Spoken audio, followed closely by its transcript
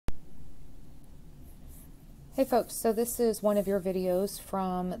Hey folks, so this is one of your videos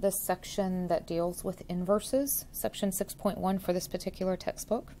from the section that deals with inverses, section 6.1 for this particular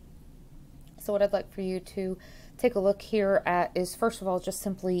textbook. So what I'd like for you to take a look here at is, first of all, just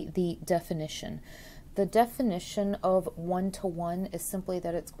simply the definition. The definition of one-to-one is simply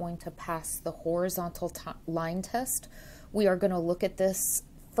that it's going to pass the horizontal line test. We are going to look at this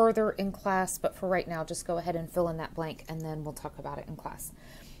further in class, but for right now, just go ahead and fill in that blank and then we'll talk about it in class.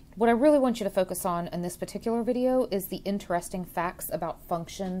 What I really want you to focus on in this particular video is the interesting facts about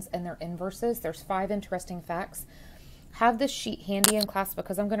functions and their inverses. There's 5 interesting facts. Have this sheet handy in class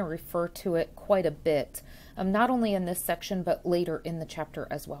because I'm going to refer to it quite a bit, not only in this section, but later in the chapter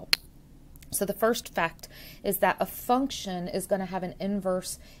as well. So the first fact is that a function is going to have an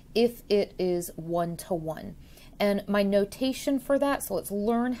inverse if it is one-to-one. And my notation for that, so let's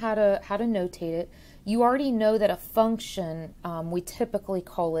learn how to notate it. You already know that a function, we typically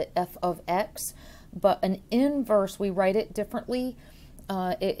call it f of x, but an inverse, we write it differently.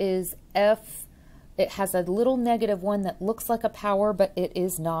 It is f, it has a little -1 that looks like a power, but it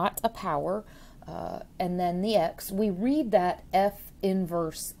is not a power. And then the x, we read that f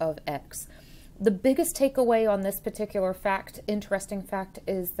inverse of x. The biggest takeaway on this particular fact, interesting fact,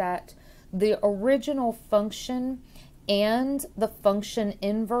 is that the original function and the function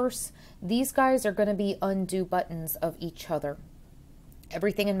inverse, these guys are going to be undo buttons of each other.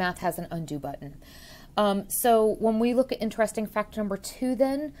 Everything in math has an undo button. So when we look at interesting fact number 2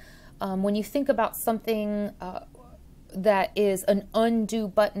 then, when you think about something that is an undo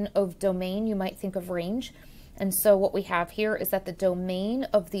button of domain, you might think of range. And so what we have here is that the domain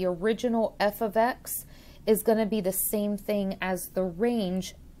of the original f of x is going to be the same thing as the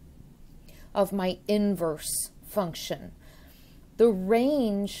range of my inverse function. The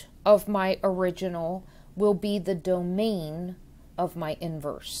range of my original will be the domain of my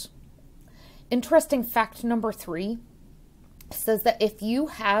inverse. Interesting fact number 3 says that if you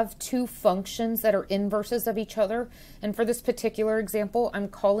have 2 functions that are inverses of each other, and for this particular example, I'm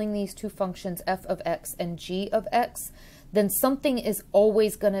calling these 2 functions f of x and g of x, then something is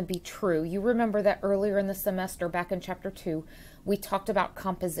always going to be true. You remember that earlier in the semester, back in chapter 2, we talked about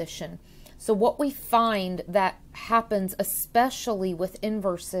composition. So what we find that happens especially with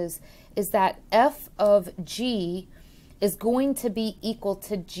inverses is that f of g is going to be equal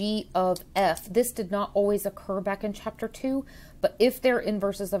to g of f. This did not always occur back in chapter 2, but if they're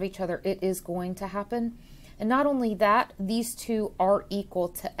inverses of each other, it is going to happen. And not only that, these two are equal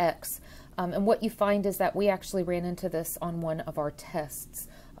to x. And what you find is that we actually ran into this on one of our tests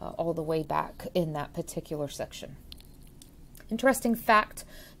all the way back in that particular section. Interesting fact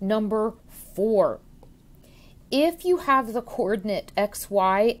number 4. If you have the coordinate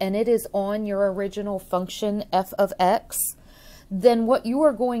xy and it is on your original function f of x, then what you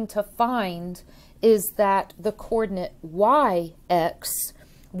are going to find is that the coordinate yx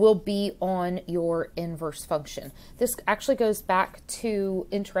will be on your inverse function. This actually goes back to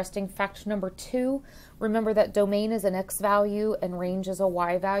interesting fact number 2. Remember that domain is an x value and range is a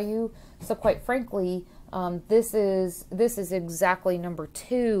y value. So quite frankly, this is exactly number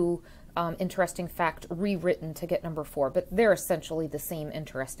 2 interesting fact rewritten to get number 4, but they're essentially the same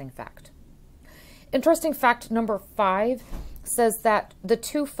interesting fact. Interesting fact number 5 says that the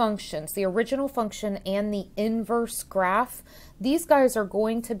 2 functions, the original function and the inverse graph, these guys are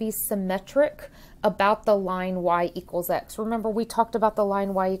going to be symmetric about the line y equals x. Remember, we talked about the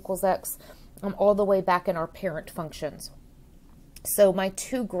line y equals x all the way back in our parent functions. So my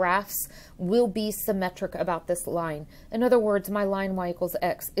 2 graphs will be symmetric about this line. In other words, my line y equals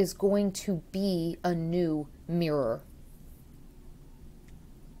x is going to be a new mirror.